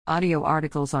Audio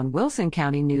articles on Wilson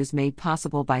County News made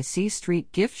possible by C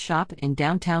Street Gift Shop in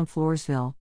downtown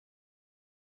Floresville.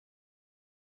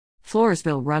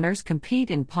 Floresville runners compete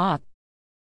in Poth.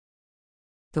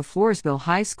 The Floresville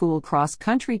High School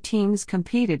cross-country teams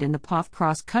competed in the Poth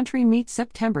cross-country meet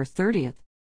September 30th.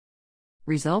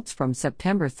 Results from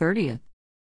September 30th.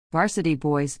 Varsity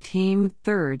Boys Team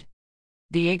 3rd.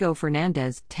 Diego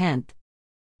Fernandez 10th.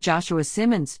 Joshua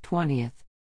Simmons 20th.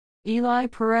 Eli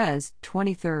Perez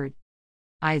 23rd.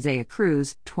 Isaiah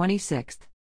Cruz 26th.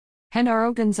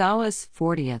 Genaro Gonzalez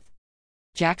 40th.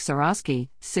 Jack Sarosky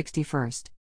 61st.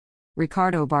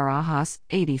 Ricardo Barajas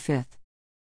 85th.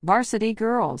 Varsity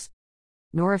Girls.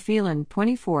 Nora Phelan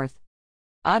 24th.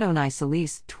 Adonai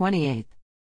Solis 28th.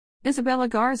 Isabella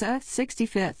Garza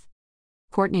 65th.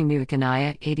 Courtney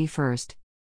Mukanaya 81st.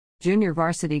 Junior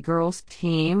Varsity Girls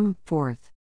Team 4th.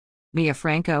 Mia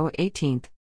Franco 18th.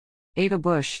 Ava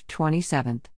Bush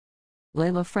 27th.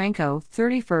 Layla Franco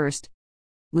 31st.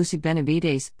 Lucy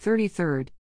Benavides 33rd.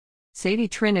 Sadie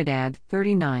Trinidad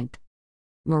 39th.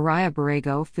 Mariah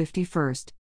Borrego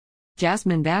 51st.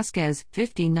 Jasmine Vasquez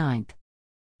 59th.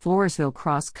 Floresville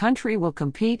Cross Country will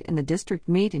compete in the district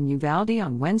meet in Uvalde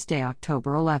on Wednesday,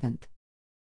 October 11th.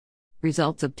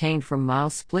 Results obtained from Mile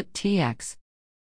Split TX.